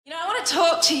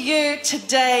talk to you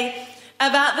today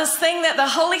about this thing that the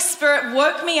Holy Spirit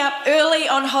woke me up early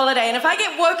on holiday. And if I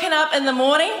get woken up in the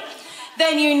morning,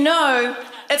 then you know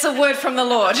it's a word from the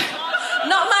Lord.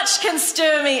 Not much can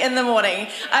stir me in the morning.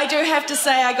 I do have to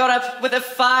say I got up with a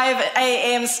 5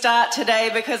 a.m. start today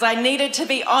because I needed to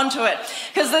be onto it,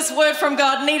 because this word from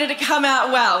God needed to come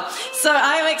out well. So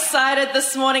I'm excited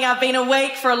this morning. I've been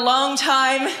awake for a long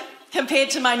time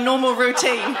compared to my normal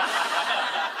routine.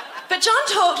 But John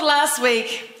talked last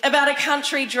week about a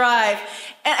country drive,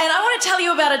 and I want to tell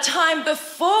you about a time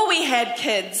before we had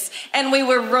kids and we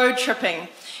were road tripping.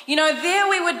 You know, there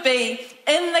we would be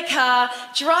in the car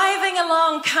driving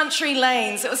along country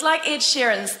lanes. It was like Ed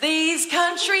Sheeran's These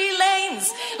Country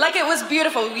Lanes. Like, it was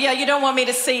beautiful. Yeah, you don't want me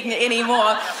to sing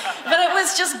anymore. But it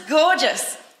was just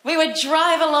gorgeous. We would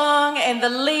drive along and the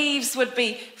leaves would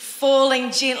be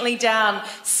falling gently down.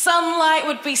 Sunlight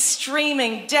would be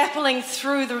streaming, dappling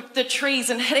through the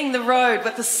trees and hitting the road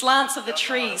with the slants of the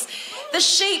trees. The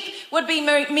sheep would be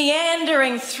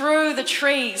meandering through the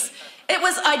trees. It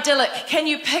was idyllic. Can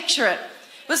you picture it?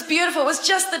 It was beautiful. It was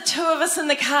just the two of us in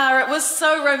the car. It was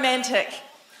so romantic.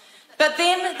 But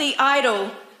then the idol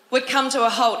would come to a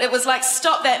halt. It was like,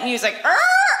 stop that music.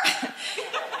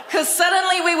 Because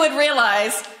suddenly we would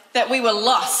realize that we were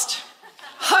lost.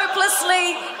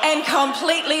 Hopelessly and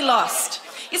completely lost.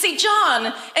 You see,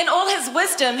 John, in all his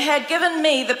wisdom, had given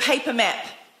me the paper map.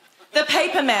 The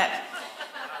paper map.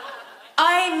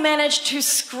 I managed to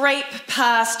scrape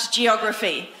past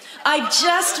geography. I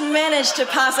just managed to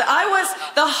pass it. I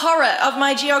was the horror of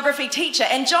my geography teacher,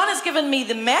 and John has given me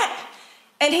the map,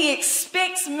 and he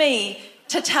expects me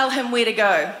to tell him where to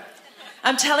go.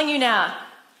 I'm telling you now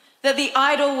that the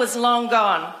idol was long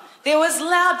gone. There was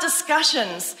loud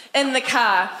discussions in the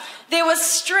car. There was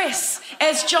stress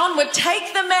as John would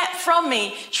take the map from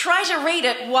me, try to read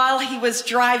it while he was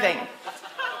driving.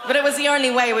 But it was the only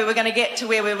way we were going to get to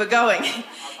where we were going.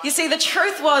 You see, the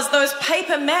truth was those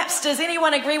paper maps, does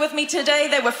anyone agree with me today?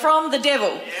 They were from the devil.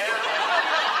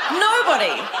 Yeah.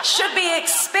 Nobody should be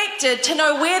expected to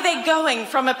know where they're going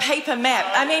from a paper map.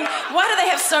 I mean, why do they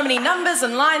have so many numbers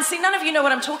and lines? See, none of you know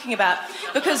what I'm talking about,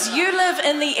 because you live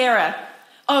in the era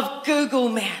of Google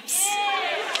Maps.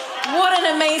 What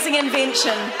an amazing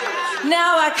invention.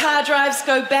 Now our car drives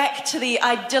go back to the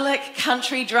idyllic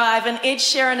country drive, and Ed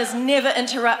Sheeran is never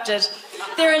interrupted.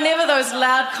 There are never those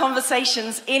loud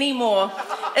conversations anymore.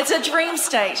 It's a dream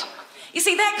state. You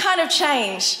see, that kind of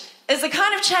change is the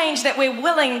kind of change that we're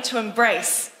willing to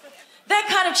embrace. That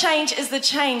kind of change is the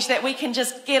change that we can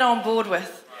just get on board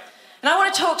with. And I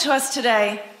want to talk to us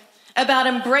today about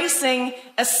embracing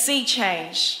a sea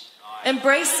change.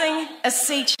 Embracing a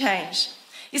sea change.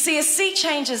 You see, a sea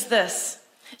change is this.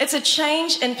 It's a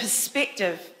change in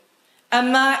perspective, a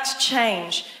marked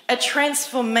change, a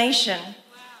transformation.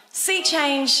 Sea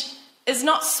change is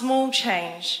not small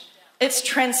change, it's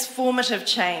transformative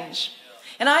change.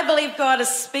 And I believe God is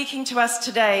speaking to us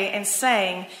today and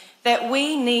saying that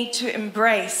we need to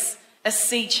embrace a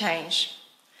sea change.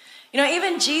 You know,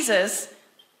 even Jesus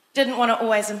didn't want to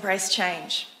always embrace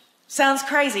change. Sounds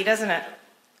crazy, doesn't it?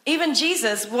 Even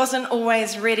Jesus wasn't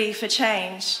always ready for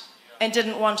change and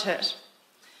didn't want it.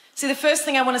 See, the first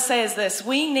thing I want to say is this.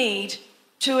 We need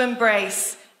to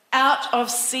embrace out of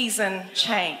season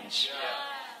change.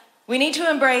 We need to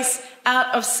embrace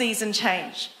out of season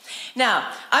change. Now,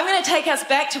 I'm going to take us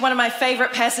back to one of my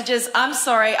favorite passages. I'm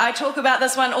sorry, I talk about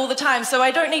this one all the time, so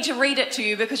I don't need to read it to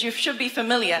you because you should be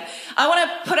familiar. I want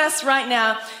to put us right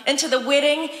now into the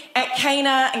wedding at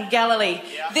Cana in Galilee.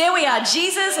 Yeah. There we are.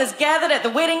 Jesus is gathered at the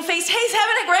wedding feast. He's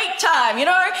having a great time, you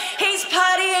know. He's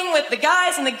partying with the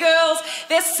guys and the girls.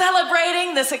 They're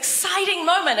celebrating this exciting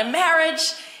moment of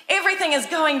marriage. Everything is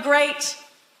going great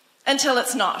until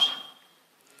it's not.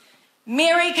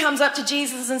 Mary comes up to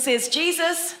Jesus and says,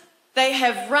 Jesus, they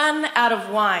have run out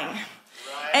of wine.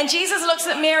 Right. And Jesus looks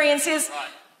at Mary and says,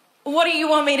 what do you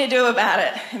want me to do about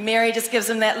it? And Mary just gives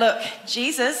him that look.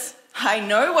 Jesus, I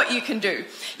know what you can do.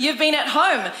 You've been at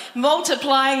home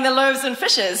multiplying the loaves and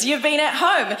fishes. You've been at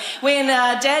home when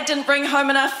Dad didn't bring home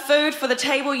enough food for the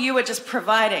table, you were just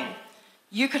providing.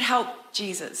 You could help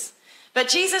Jesus. But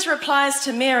Jesus replies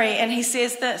to Mary and he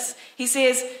says this. He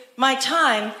says, my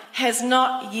time has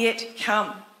not yet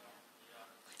come.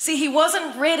 See, he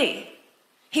wasn't ready.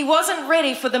 He wasn't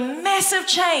ready for the massive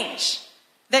change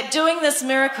that doing this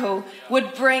miracle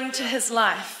would bring to his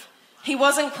life. He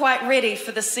wasn't quite ready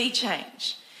for the sea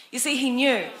change. You see, he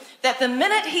knew that the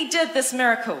minute he did this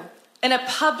miracle in a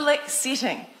public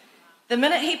setting, the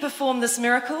minute he performed this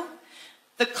miracle,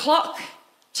 the clock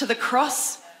to the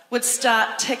cross would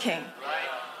start ticking.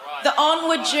 The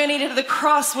onward journey to the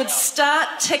cross would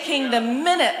start ticking the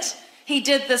minute he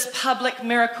did this public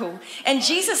miracle. And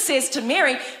Jesus says to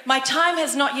Mary, my time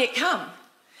has not yet come.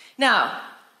 Now,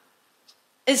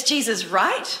 is Jesus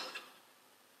right?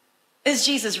 Is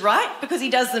Jesus right because he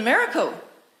does the miracle?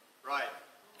 Right.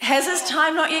 Has his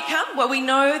time not yet come? Well, we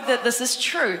know that this is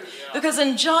true because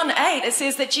in John 8, it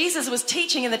says that Jesus was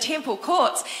teaching in the temple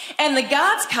courts and the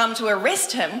guards come to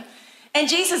arrest him. And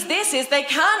Jesus there says, they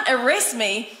can't arrest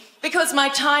me because my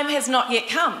time has not yet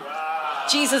come. Wow.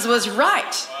 Jesus was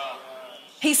right. Wow.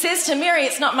 He says to Mary,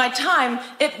 it's not my time.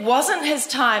 It wasn't his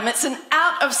time. It's an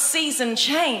out of season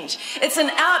change. It's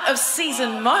an out of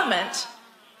season moment.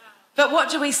 But what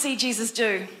do we see Jesus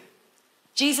do?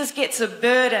 Jesus gets a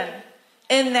burden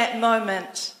in that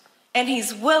moment, and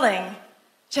he's willing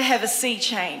to have a sea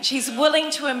change. He's willing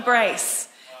to embrace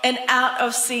an out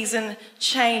of season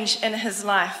change in his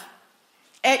life.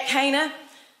 At Cana,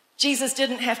 Jesus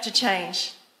didn't have to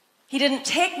change. He didn't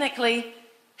technically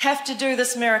have to do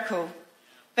this miracle,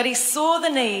 but he saw the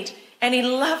need and he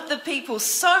loved the people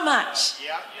so much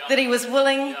that he was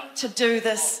willing to do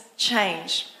this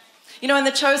change. You know, in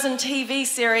the Chosen TV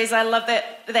series, I love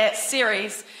that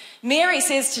series, Mary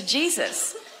says to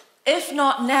Jesus, if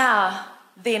not now,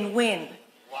 then when?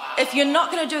 Wow. If you're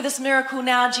not going to do this miracle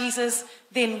now, Jesus,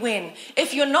 then when?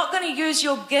 If you're not going to use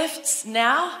your gifts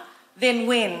now, then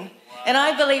when? Wow. And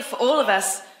I believe for all of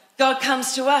us, God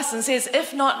comes to us and says,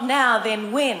 if not now,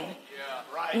 then when? Yeah,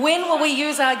 right. When will we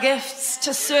use our gifts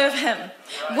to serve him?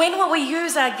 Right. When will we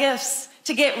use our gifts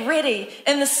to get ready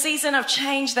in the season of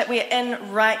change that we're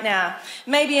in right now?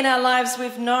 Maybe in our lives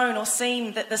we've known or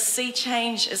seen that the sea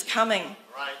change is coming,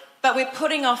 right, but we're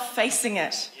putting off facing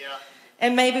it. Yeah.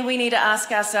 And maybe we need to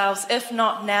ask ourselves, if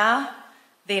not now,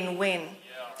 then when? Yeah.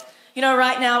 You know,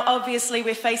 right now, obviously,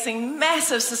 we're facing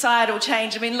massive societal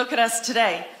change. I mean, look at us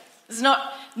today. It's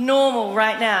not normal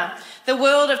right now. The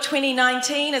world of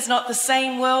 2019 is not the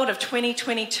same world of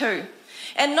 2022.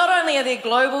 And not only are there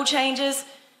global changes,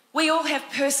 we all have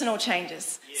personal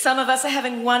changes. Some of us are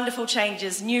having wonderful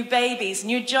changes, new babies,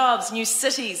 new jobs, new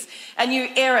cities, a new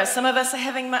era. Some of us are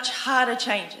having much harder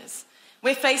changes.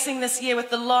 We're facing this year with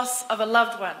the loss of a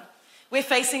loved one. We're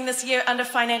facing this year under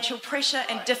financial pressure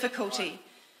and difficulty.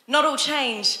 Not all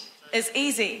change is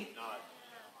easy,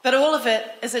 but all of it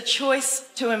is a choice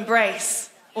to embrace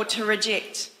or to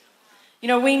reject. You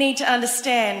know, we need to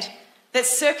understand that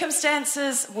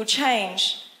circumstances will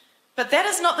change, but that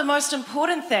is not the most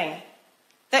important thing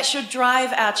that should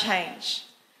drive our change.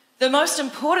 The most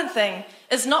important thing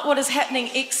is not what is happening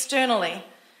externally,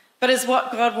 but is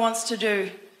what God wants to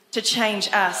do to change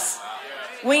us.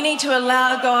 We need to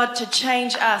allow God to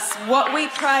change us, what we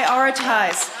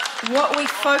prioritize, what we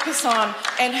focus on,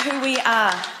 and who we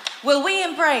are. Will we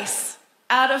embrace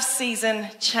out of season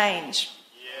change?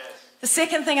 Yes. The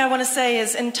second thing I want to say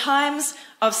is, in times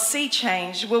of sea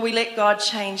change, will we let God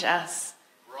change us?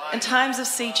 Right. In times of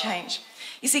sea change.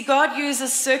 You see, God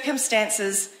uses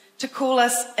circumstances to call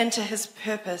us into his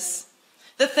purpose.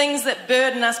 The things that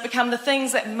burden us become the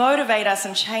things that motivate us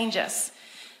and change us.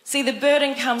 See, the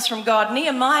burden comes from God.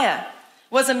 Nehemiah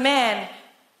was a man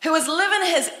who was living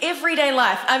his everyday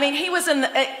life. I mean, he was in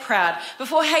the it crowd.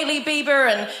 Before Hailey Bieber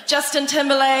and Justin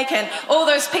Timberlake and all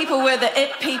those people were the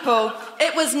it people,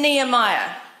 it was Nehemiah.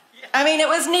 I mean, it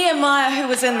was Nehemiah who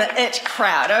was in the it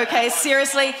crowd, okay?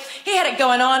 Seriously, he had it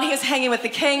going on. He was hanging with the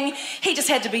king. He just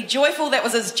had to be joyful. That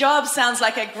was his job. Sounds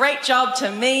like a great job to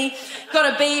me.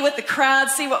 Got to be with the crowd,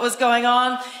 see what was going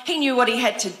on. He knew what he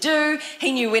had to do.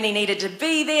 He knew when he needed to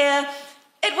be there.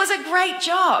 It was a great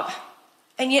job.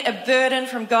 And yet a burden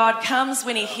from God comes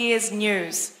when he hears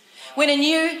news. When a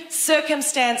new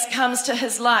circumstance comes to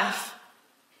his life,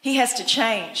 he has to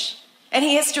change. And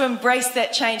he has to embrace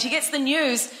that change. He gets the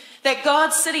news that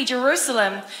God's city,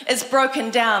 Jerusalem, is broken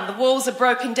down. The walls are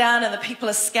broken down and the people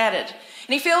are scattered.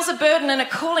 And he feels a burden and a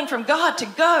calling from God to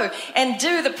go and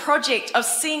do the project of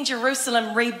seeing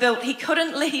Jerusalem rebuilt. He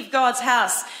couldn't leave God's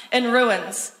house in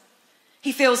ruins.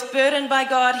 He feels burdened by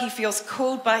God. He feels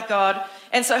called by God.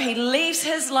 And so he leaves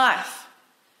his life.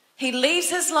 He leaves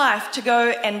his life to go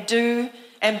and do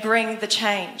and bring the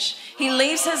change. He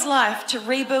leaves his life to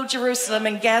rebuild Jerusalem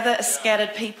and gather a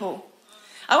scattered people.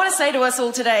 I want to say to us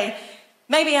all today,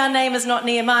 maybe our name is not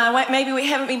Nehemiah, maybe we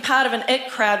haven't been part of an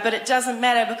it crowd, but it doesn't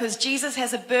matter because Jesus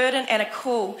has a burden and a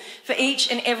call for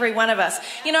each and every one of us.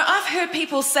 You know, I've heard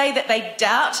people say that they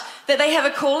doubt that they have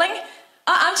a calling.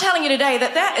 I'm telling you today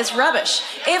that that is rubbish.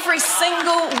 Every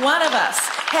single one of us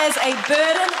has a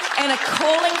burden and a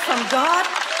calling from God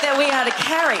that we are to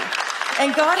carry.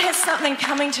 And God has something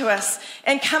coming to us.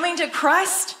 And coming to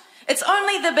Christ, it's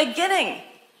only the beginning.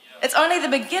 It's only the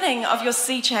beginning of your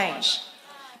sea change.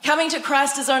 Coming to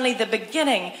Christ is only the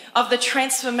beginning of the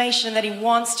transformation that he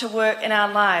wants to work in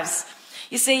our lives.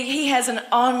 You see, he has an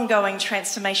ongoing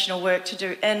transformational work to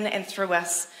do in and through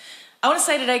us. I want to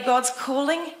say today, God's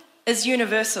calling is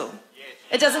universal.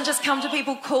 It doesn't just come to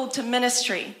people called to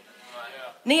ministry.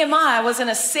 Nehemiah was in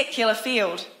a secular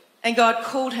field, and God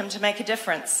called him to make a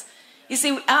difference. You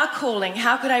see, our calling,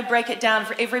 how could I break it down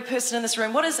for every person in this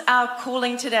room? What is our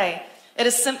calling today? It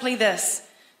is simply this: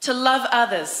 to love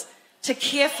others, to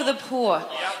care for the poor,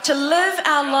 to live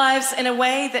our lives in a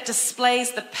way that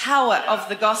displays the power of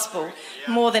the gospel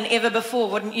more than ever before,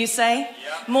 wouldn't you say?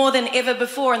 More than ever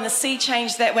before, and the sea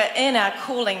change that we're in, our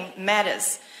calling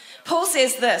matters. Paul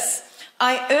says this: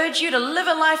 I urge you to live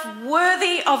a life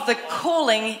worthy of the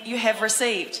calling you have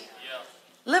received.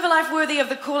 Live a life worthy of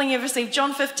the calling you've received.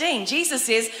 John 15, Jesus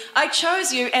says, I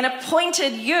chose you and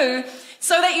appointed you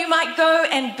so that you might go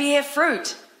and bear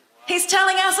fruit. He's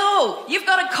telling us all, you've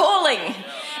got a calling,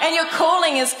 and your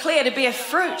calling is clear, to bear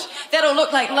fruit. That'll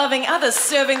look like loving others,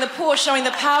 serving the poor, showing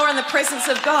the power and the presence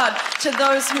of God to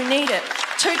those who need it.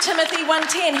 2 Timothy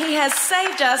 1:10, he has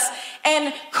saved us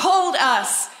and called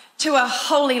us to a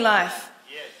holy life.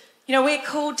 You know, we're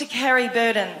called to carry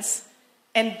burdens,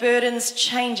 and burdens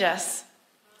change us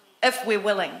if we're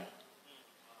willing.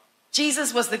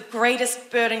 Jesus was the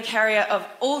greatest burden carrier of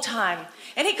all time,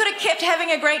 and he could have kept having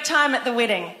a great time at the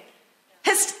wedding.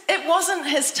 It wasn't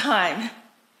his time,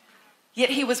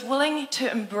 yet he was willing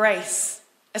to embrace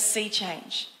a sea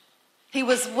change. He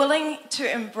was willing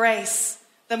to embrace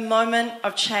the moment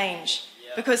of change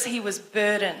because he was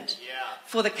burdened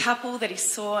for the couple that he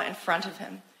saw in front of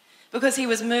him, because he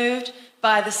was moved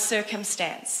by the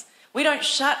circumstance. We don't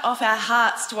shut off our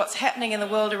hearts to what's happening in the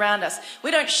world around us. We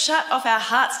don't shut off our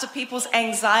hearts to people's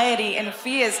anxiety and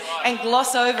fears and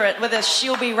gloss over it with a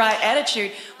she'll be right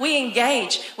attitude. We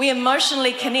engage, we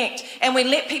emotionally connect, and we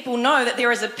let people know that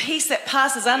there is a peace that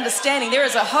passes understanding. There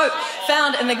is a hope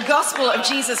found in the gospel of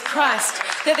Jesus Christ,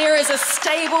 that there is a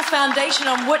stable foundation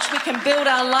on which we can build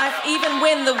our life even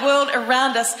when the world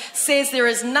around us says there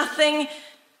is nothing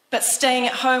but staying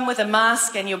at home with a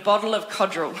mask and your bottle of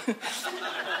Codral.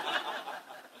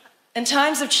 In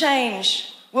times of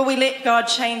change, will we let God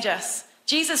change us?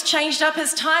 Jesus changed up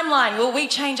his timeline. Will we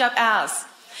change up ours?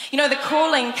 You know, the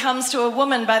calling comes to a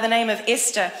woman by the name of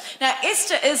Esther. Now,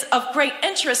 Esther is of great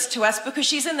interest to us because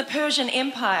she's in the Persian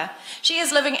Empire. She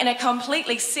is living in a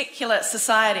completely secular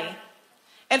society.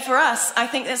 And for us, I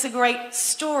think that's a great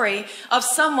story of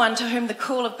someone to whom the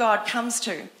call of God comes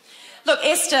to. Look,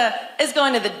 Esther is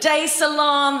going to the day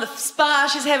salon, the spa,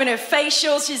 she's having her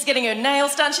facials, she's getting her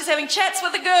nails done, she's having chats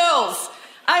with the girls.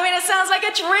 I mean, it sounds like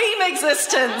a dream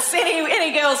existence.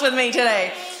 Any girls with me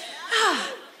today?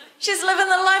 She's living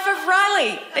the life of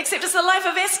Riley, except it's the life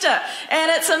of Esther,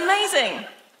 and it's amazing.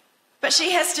 But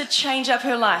she has to change up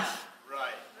her life.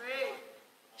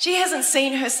 She hasn't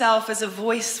seen herself as a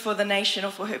voice for the nation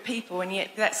or for her people, and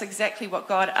yet that's exactly what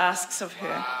God asks of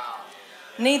her.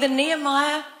 Neither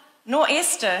Nehemiah nor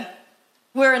Esther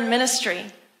were in ministry,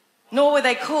 nor were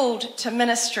they called to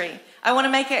ministry. I want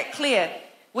to make it clear,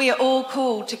 we are all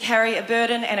called to carry a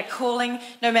burden and a calling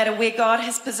no matter where God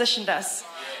has positioned us.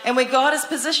 And where God has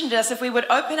positioned us, if we would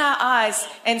open our eyes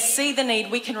and see the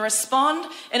need, we can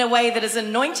respond in a way that is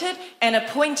anointed and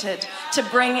appointed to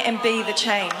bring and be the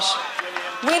change.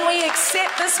 When we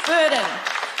accept this burden,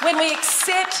 when we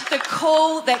accept the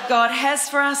call that God has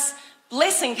for us,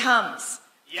 blessing comes.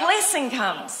 Blessing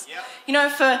comes. You know,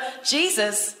 for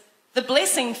Jesus, the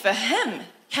blessing for him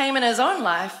came in his own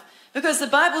life because the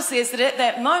Bible says that at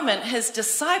that moment, his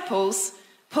disciples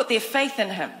put their faith in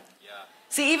him.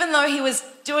 See, even though he was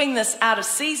doing this out of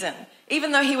season,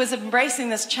 even though he was embracing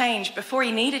this change before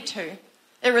he needed to,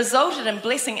 it resulted in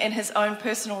blessing in his own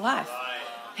personal life.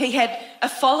 He had a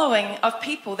following of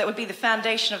people that would be the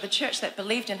foundation of the church that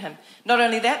believed in him. Not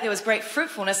only that, there was great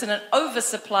fruitfulness and an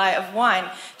oversupply of wine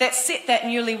that set that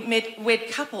newly wed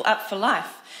couple up for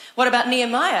life. What about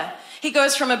Nehemiah? He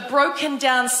goes from a broken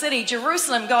down city,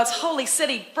 Jerusalem, God's holy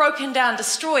city, broken down,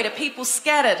 destroyed, a people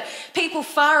scattered, people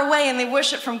far away in their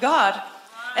worship from God.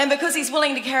 And because he's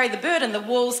willing to carry the burden, the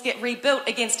walls get rebuilt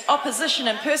against opposition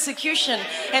and persecution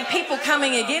and people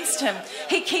coming against him.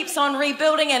 He keeps on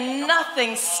rebuilding and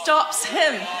nothing stops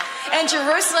him. And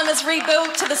Jerusalem is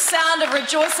rebuilt to the sound of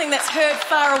rejoicing that's heard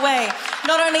far away.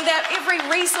 Not only that, every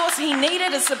resource he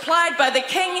needed is supplied by the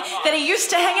king that he used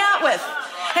to hang out with.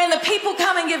 And the people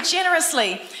come and give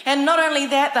generously. And not only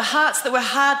that, the hearts that were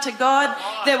hard to God,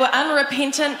 that were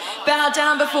unrepentant, bow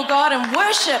down before God, and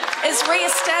worship is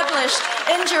reestablished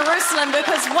in Jerusalem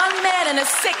because one man in a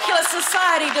secular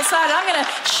society decided, I'm going to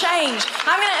change.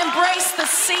 I'm going to embrace the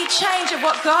sea change of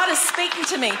what God is speaking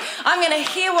to me. I'm going to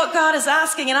hear what God is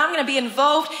asking, and I'm going to be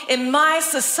involved in my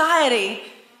society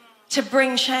to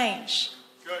bring change.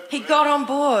 He got on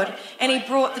board and he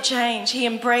brought the change. He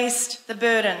embraced the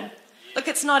burden. Look,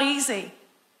 it's not easy.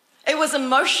 It was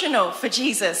emotional for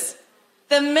Jesus.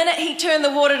 The minute he turned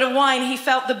the water to wine, he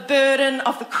felt the burden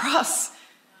of the cross.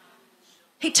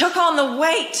 He took on the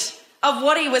weight of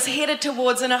what he was headed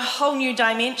towards in a whole new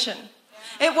dimension.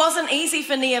 It wasn't easy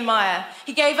for Nehemiah.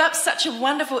 He gave up such a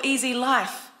wonderful, easy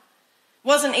life. It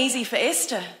wasn't easy for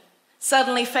Esther,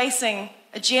 suddenly facing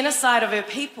a genocide of her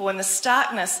people and the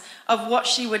starkness of what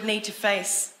she would need to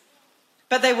face.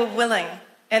 But they were willing,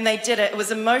 and they did it. It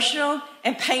was emotional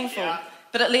and painful,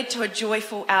 but it led to a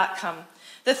joyful outcome.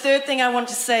 The third thing I want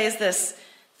to say is this: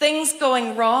 things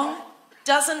going wrong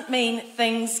doesn't mean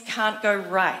things can't go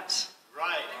right.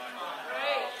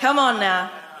 Come on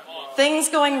now. Things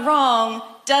going wrong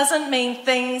doesn't mean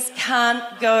things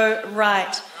can't go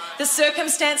right. The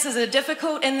circumstances are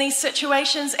difficult in these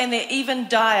situations, and they're even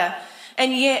dire.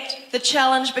 And yet the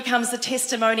challenge becomes the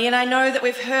testimony. And I know that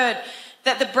we've heard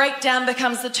that the breakdown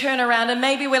becomes the turnaround. And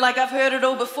maybe we're like, I've heard it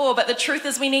all before, but the truth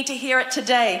is we need to hear it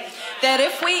today. That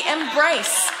if we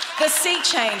embrace the sea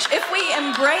change, if we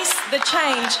embrace the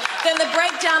change, then the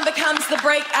breakdown becomes the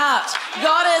breakout.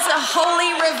 God is a holy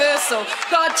reversal.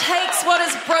 God takes what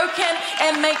is broken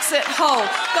and makes it whole.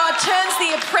 God turns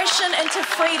the oppression into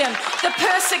freedom, the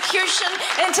persecution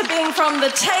into being from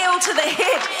the tail to the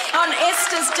head. On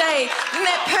Esther's day, in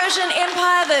that Persian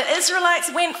Empire, the Israelites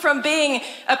went from being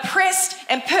oppressed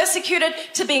and persecuted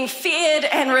to being feared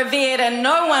and revered, and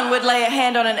no one would lay a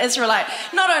hand on an Israelite.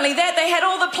 Not only that, they had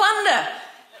all the plunder.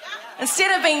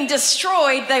 Instead of being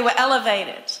destroyed, they were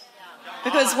elevated.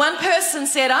 Because one person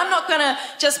said, I'm not going to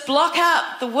just block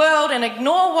out the world and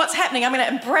ignore what's happening. I'm going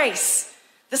to embrace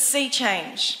the sea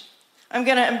change. I'm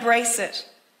going to embrace it.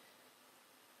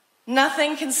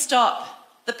 Nothing can stop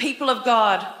the people of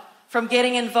God from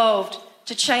getting involved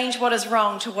to change what is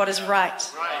wrong to what is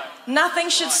right. Nothing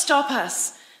should stop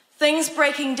us. Things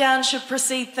breaking down should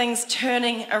precede things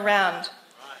turning around.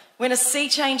 When a sea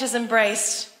change is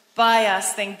embraced by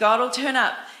us, then God will turn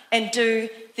up and do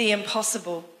the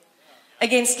impossible.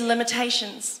 Against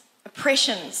limitations,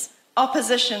 oppressions,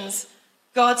 oppositions,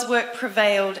 God's work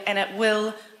prevailed, and it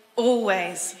will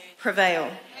always prevail.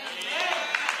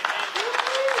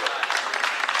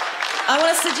 I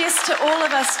want to suggest to all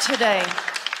of us today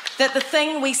that the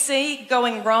thing we see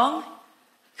going wrong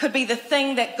could be the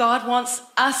thing that God wants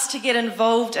us to get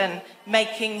involved in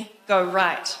making go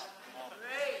right.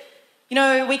 You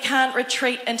know, we can't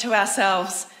retreat into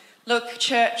ourselves. Look,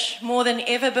 church, more than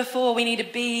ever before, we need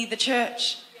to be the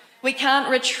church. We can't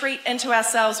retreat into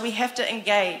ourselves. We have to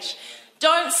engage.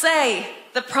 Don't say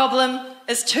the problem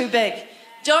is too big.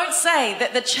 Don't say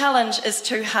that the challenge is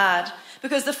too hard.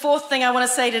 Because the fourth thing I want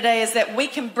to say today is that we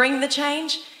can bring the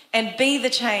change and be the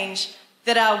change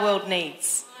that our world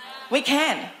needs. We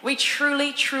can. We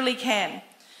truly, truly can.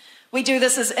 We do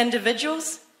this as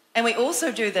individuals, and we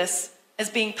also do this as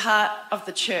being part of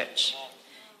the church.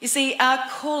 You see, our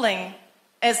calling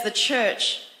as the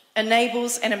church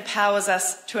enables and empowers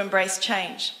us to embrace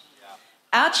change.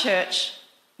 Our church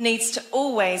needs to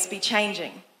always be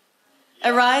changing.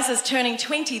 Arise is turning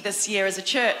 20 this year as a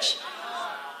church.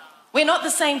 We're not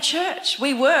the same church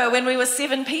we were when we were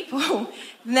 7 people.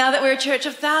 Now that we're a church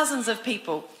of thousands of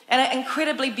people, and an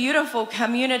incredibly beautiful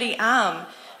community arm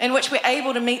in which we're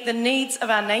able to meet the needs of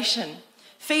our nation.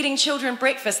 Feeding children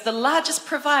breakfast, the largest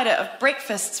provider of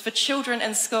breakfasts for children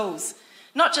in schools.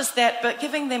 Not just that, but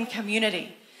giving them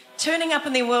community. Turning up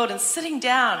in their world and sitting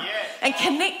down and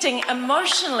connecting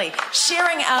emotionally,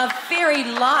 sharing our very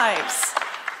lives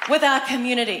with our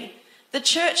community. The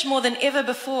church, more than ever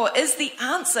before, is the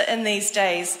answer in these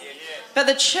days. But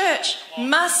the church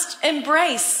must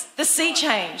embrace the sea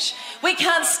change. We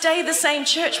can't stay the same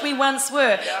church we once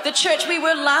were. The church we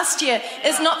were last year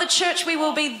is not the church we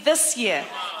will be this year.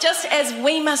 Just as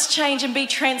we must change and be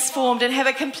transformed and have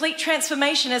a complete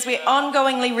transformation as we're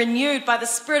ongoingly renewed by the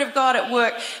Spirit of God at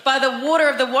work, by the water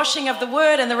of the washing of the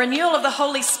Word and the renewal of the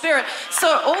Holy Spirit,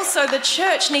 so also the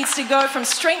church needs to go from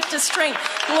strength to strength,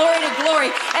 glory to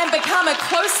glory, and become a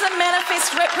closer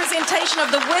manifest representation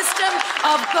of the wisdom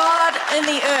of God in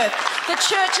the earth. The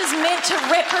church is meant to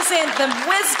represent the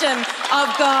wisdom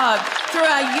of God through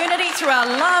our unity, through our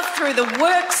love, through the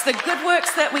works, the good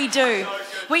works that we do.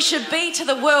 We should be to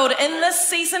the world in this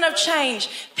season of change,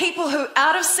 people who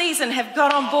out of season have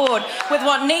got on board with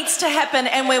what needs to happen,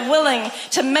 and we're willing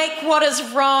to make what is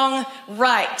wrong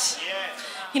right.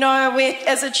 You know, we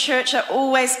as a church are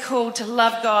always called to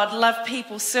love God, love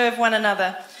people, serve one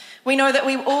another. We know that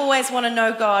we always want to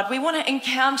know God. We want to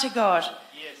encounter God.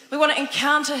 We want to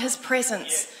encounter His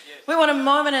presence. We want a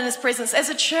moment in His presence. As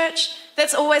a church,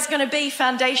 that's always going to be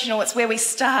foundational. It's where we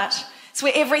start. It's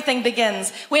where everything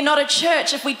begins. We're not a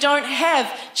church if we don't have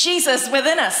Jesus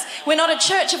within us. We're not a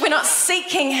church if we're not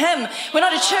seeking Him. We're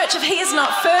not a church if He is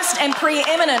not first and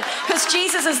preeminent, because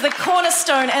Jesus is the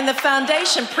cornerstone and the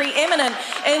foundation, preeminent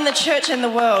in the church and the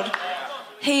world.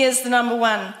 He is the number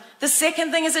one. The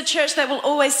second thing is a church that will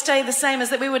always stay the same is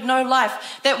that we would know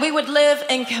life, that we would live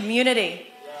in community,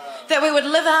 that we would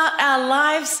live out our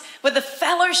lives with the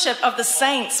fellowship of the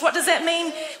saints. What does that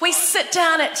mean? We sit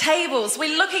down at tables.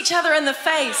 We look each other in the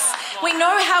face. We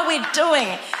know how we're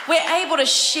doing. We're able to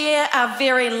share our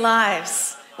very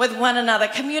lives with one another.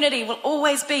 Community will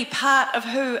always be part of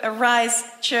who Arise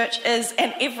Church is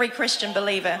and every Christian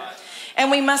believer.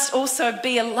 And we must also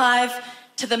be alive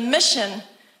to the mission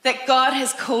that God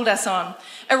has called us on.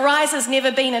 Arise has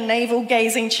never been a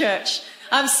navel-gazing church.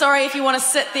 I'm sorry if you want to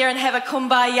sit there and have a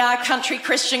kumbaya country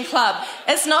Christian club.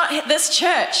 It's not this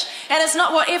church, and it's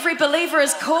not what every believer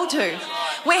is called to.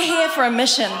 We're here for a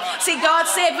mission. See, God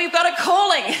said we've got a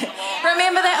calling.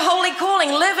 Remember that holy calling.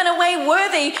 Live in a way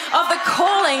worthy of the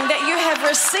calling that you have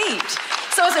received.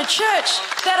 So as a church,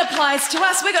 that applies to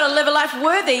us. We've got to live a life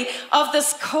worthy of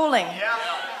this calling.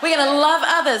 We're going to love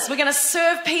others. We're going to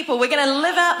serve people. We're going to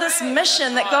live out this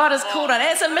mission that God has called on.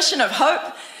 It's a mission of hope.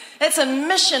 It's a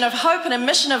mission of hope and a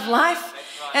mission of life.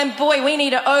 And boy, we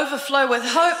need to overflow with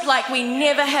hope like we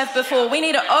never have before. We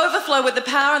need to overflow with the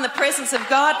power and the presence of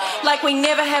God like we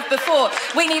never have before.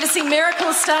 We need to see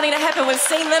miracles starting to happen. We've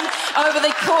seen them over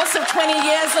the course of 20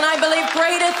 years, and I believe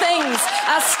greater things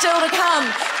are still to come.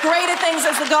 Greater things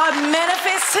as the God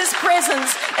manifests His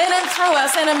presence in and through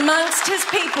us and amongst His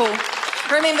people.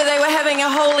 Remember, they were having a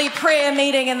holy prayer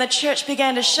meeting, and the church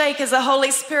began to shake as the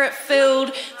Holy Spirit filled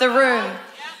the room.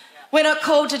 We're not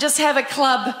called to just have a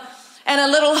club and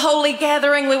a little holy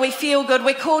gathering where we feel good.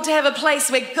 We're called to have a place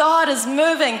where God is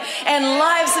moving and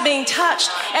lives are being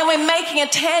touched, and we're making a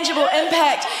tangible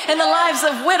impact in the lives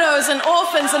of widows and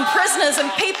orphans and prisoners and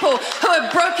people who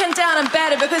are broken down and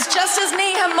battered, because just as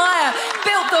Nehemiah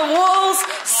built the walls,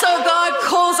 so God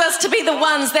calls us to be the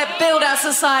ones that build our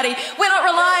society. We're not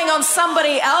relying on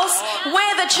somebody else.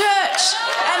 We're the church,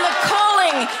 and the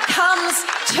calling comes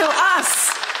to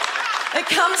us. It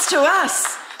comes to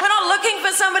us. We're not looking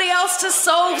for somebody else to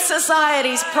solve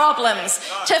society's problems,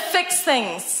 to fix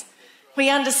things. We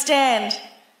understand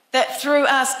that through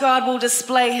us, God will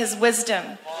display His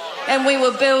wisdom, and we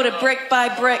will build it brick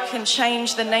by brick and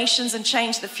change the nations and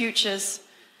change the futures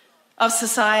of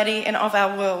society and of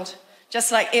our world,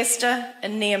 just like Esther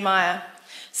and Nehemiah.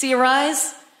 See,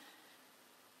 Arise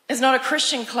is not a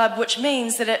Christian club, which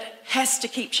means that it has to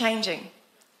keep changing.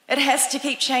 It has to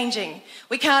keep changing.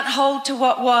 We can't hold to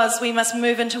what was. We must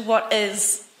move into what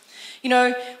is. You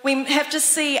know, we have to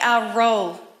see our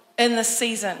role in this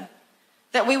season,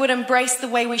 that we would embrace the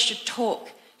way we should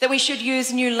talk, that we should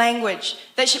use new language,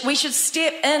 that we should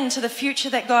step into the future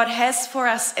that God has for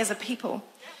us as a people.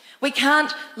 We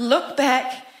can't look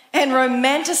back and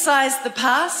romanticize the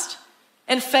past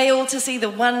and fail to see the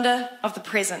wonder of the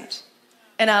present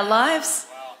in our lives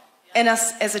and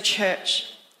us as a church.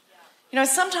 You know,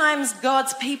 sometimes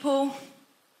God's people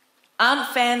aren't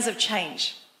fans of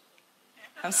change.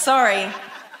 I'm sorry,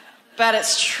 but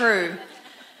it's true.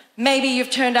 Maybe you've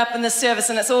turned up in the service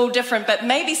and it's all different, but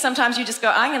maybe sometimes you just go,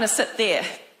 I'm going to sit there.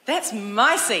 That's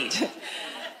my seat.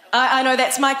 I know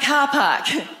that's my car park.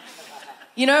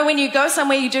 You know, when you go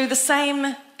somewhere, you do the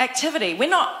same activity. We're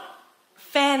not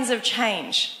fans of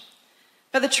change.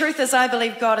 But the truth is, I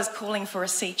believe God is calling for a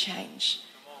sea change.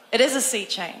 It is a sea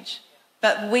change.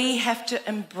 But we have to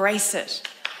embrace it.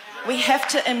 We have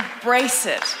to embrace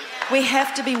it. We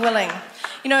have to be willing.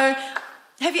 You know,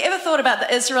 have you ever thought about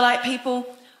the Israelite people?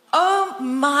 Oh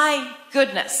my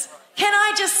goodness. Can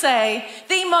I just say,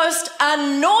 the most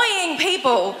annoying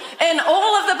people in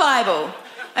all of the Bible.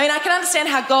 I mean, I can understand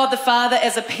how God the Father,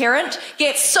 as a parent,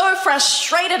 gets so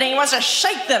frustrated and He wants to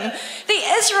shake them. The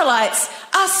Israelites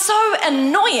are so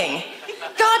annoying.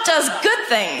 God does good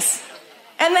things.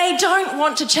 And they don't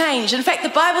want to change. In fact, the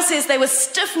Bible says they were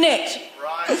stiff-necked.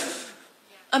 Right.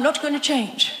 I'm not going to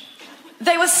change.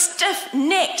 They were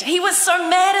stiff-necked. He was so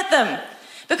mad at them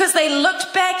Because they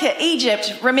looked back at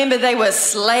Egypt. Remember, they were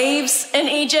slaves in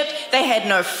Egypt. They had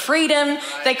no freedom.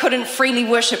 They couldn't freely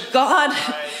worship God.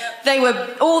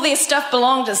 All their stuff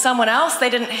belonged to someone else. They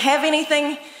didn't have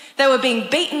anything. They were being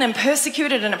beaten and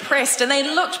persecuted and oppressed. And they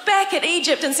looked back at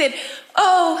Egypt and said,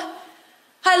 oh,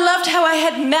 I loved how I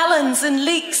had melons and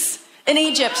leeks in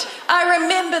Egypt. I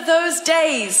remember those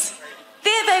days.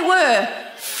 There they were,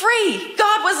 free.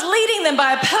 God was leading them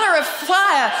by a pillar of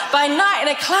fire by night and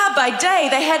a cloud by day.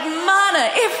 They had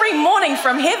manna every morning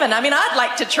from heaven. I mean, I'd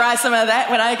like to try some of that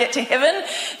when I get to heaven.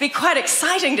 It'd be quite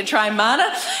exciting to try manna.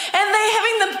 And they're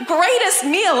having the greatest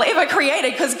meal ever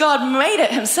created because God made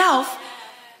it himself.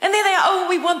 And there they are, oh,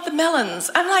 we want the melons.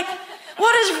 I'm like,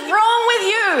 what is wrong with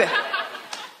you?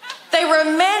 They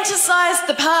romanticized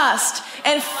the past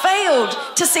and failed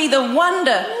to see the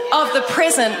wonder of the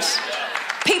present.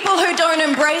 People who don't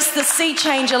embrace the sea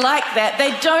change are like that.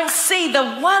 They don't see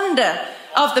the wonder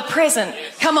of the present.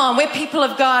 Come on, we're people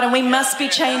of God and we must be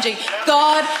changing.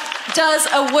 God does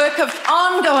a work of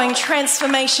ongoing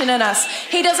transformation in us.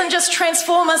 He doesn't just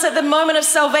transform us at the moment of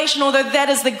salvation, although that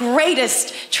is the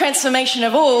greatest transformation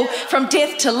of all, from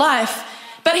death to life.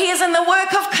 But he is in the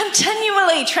work of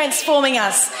continually transforming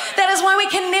us. That is why we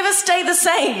can never stay the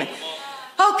same.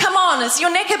 Oh, come on, is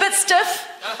your neck a bit stiff?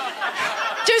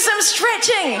 Do some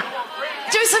stretching.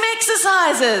 Do some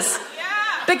exercises.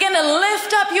 Begin to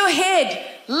lift up your head.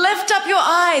 Lift up your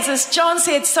eyes, as John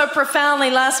said so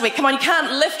profoundly last week. Come on, you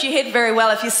can't lift your head very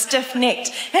well if you're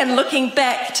stiff-necked and looking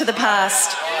back to the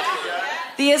past.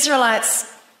 The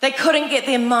Israelites, they couldn't get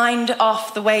their mind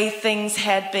off the way things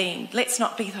had been. Let's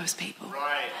not be those people.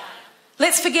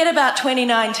 Let's forget about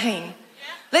 2019.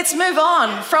 Let's move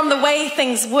on from the way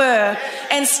things were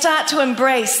and start to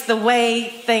embrace the way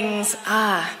things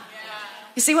are.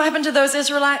 You see what happened to those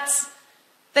Israelites?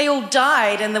 They all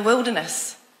died in the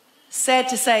wilderness. Sad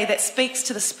to say, that speaks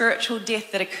to the spiritual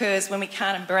death that occurs when we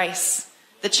can't embrace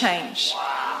the change.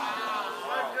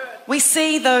 We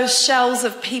see those shells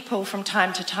of people from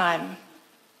time to time.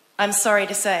 I'm sorry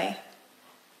to say.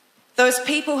 Those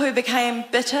people who became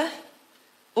bitter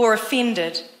or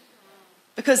offended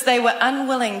because they were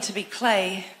unwilling to be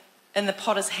clay in the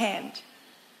potter's hand.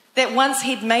 That once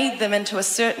he'd made them into a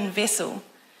certain vessel,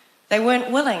 they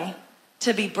weren't willing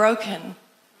to be broken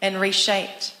and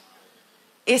reshaped.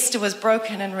 Esther was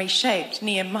broken and reshaped.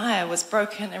 Nehemiah was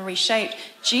broken and reshaped.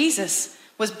 Jesus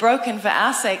was broken for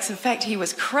our sakes. In fact, he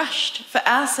was crushed for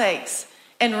our sakes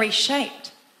and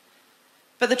reshaped.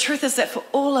 But the truth is that for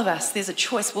all of us, there's a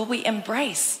choice. Will we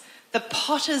embrace the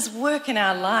potter's work in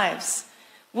our lives?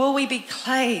 Will we be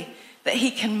clay that he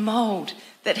can mold,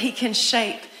 that he can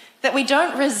shape, that we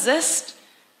don't resist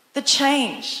the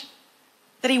change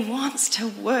that he wants to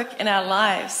work in our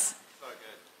lives?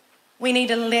 We need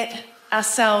to let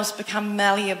ourselves become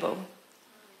malleable.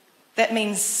 That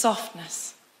means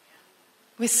softness.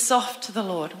 We're soft to the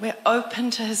Lord. We're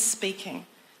open to his speaking.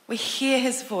 We hear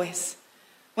his voice.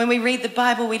 When we read the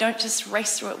Bible, we don't just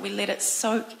race through it. We let it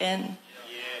soak in.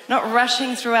 Not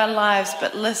rushing through our lives,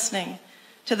 but listening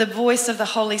to the voice of the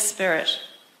Holy Spirit.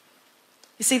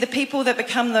 You see, the people that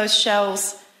become those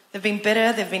shells, they've been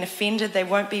bitter, they've been offended, they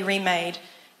won't be remade.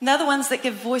 And they're the ones that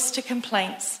give voice to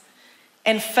complaints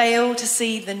and fail to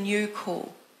see the new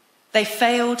call. They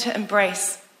fail to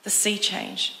embrace the sea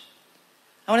change.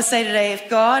 I want to say today, if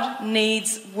God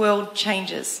needs world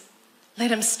changes,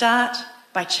 let him start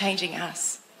by changing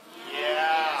us.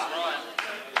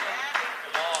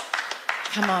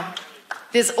 Come on.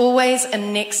 There's always a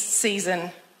next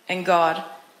season in God.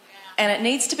 And it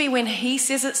needs to be when he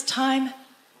says it's time,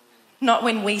 not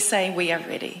when we say we are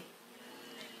ready.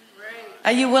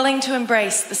 Are you willing to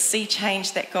embrace the sea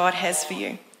change that God has for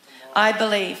you? I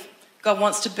believe God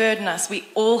wants to burden us. We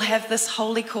all have this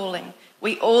holy calling.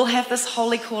 We all have this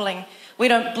holy calling. We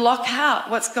don't block out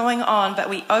what's going on, but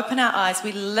we open our eyes,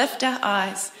 we lift our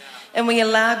eyes, and we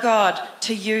allow God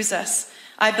to use us.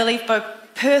 I believe both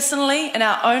personally in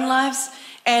our own lives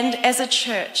and as a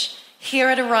church. Here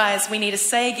at Arise, we need to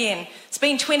say again, it's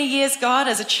been 20 years, God,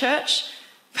 as a church,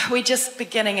 but we're just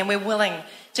beginning and we're willing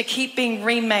to keep being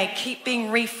remade, keep being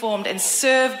reformed, and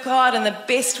serve God in the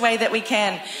best way that we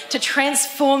can, to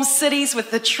transform cities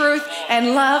with the truth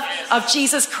and love of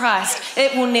Jesus Christ.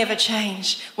 It will never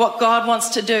change what God wants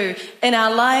to do in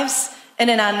our lives and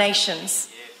in our nations.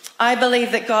 I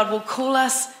believe that God will call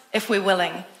us if we're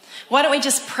willing. Why don't we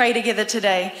just pray together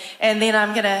today, and then I'm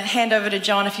going to hand over to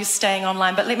John if you're staying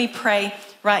online, but let me pray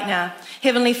right now.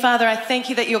 Heavenly Father, I thank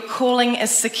you that your calling is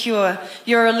secure.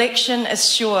 Your election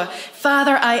is sure.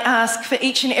 Father, I ask for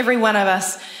each and every one of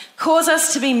us, cause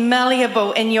us to be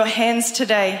malleable in your hands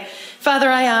today. Father,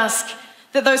 I ask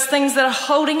that those things that are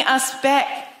holding us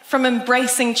back from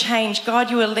embracing change, God,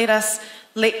 you will let us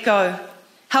let go.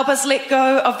 Help us let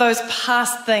go of those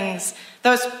past things,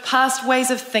 those past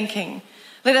ways of thinking.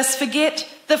 Let us forget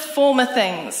the former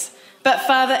things. But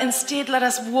Father, instead, let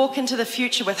us walk into the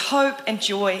future with hope and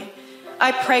joy.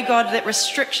 I pray, God, that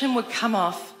restriction would come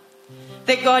off.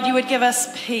 That, God, you would give us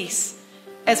peace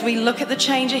as we look at the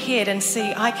change ahead and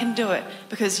see, I can do it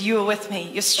because you are with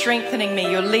me. You're strengthening me.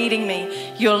 You're leading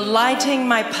me. You're lighting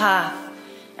my path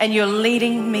and you're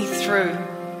leading me through.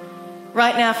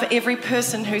 Right now, for every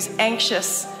person who's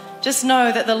anxious, just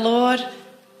know that the Lord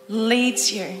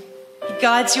leads you. He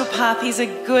guides your path. He's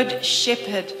a good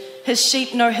shepherd. His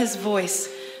sheep know his voice.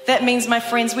 That means, my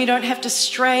friends, we don't have to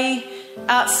stray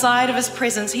outside of his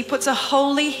presence. He puts a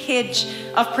holy hedge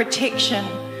of protection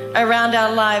around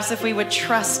our lives if we would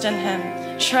trust in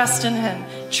him. Trust in him.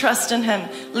 Trust in him.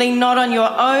 Lean not on your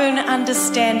own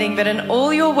understanding, but in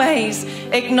all your ways,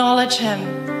 acknowledge him.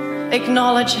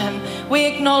 Acknowledge him. We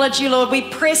acknowledge you, Lord. We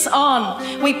press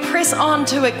on. We press on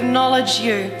to acknowledge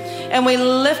you. And we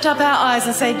lift up our eyes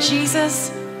and say, Jesus,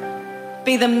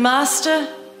 be the master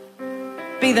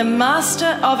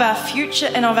of our future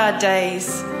and of our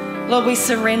days. Lord, we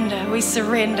surrender, we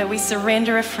surrender, we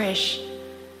surrender afresh.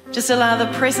 Just allow the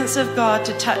presence of God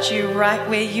to touch you right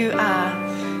where you are.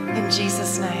 In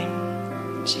Jesus' name.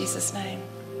 In Jesus' name.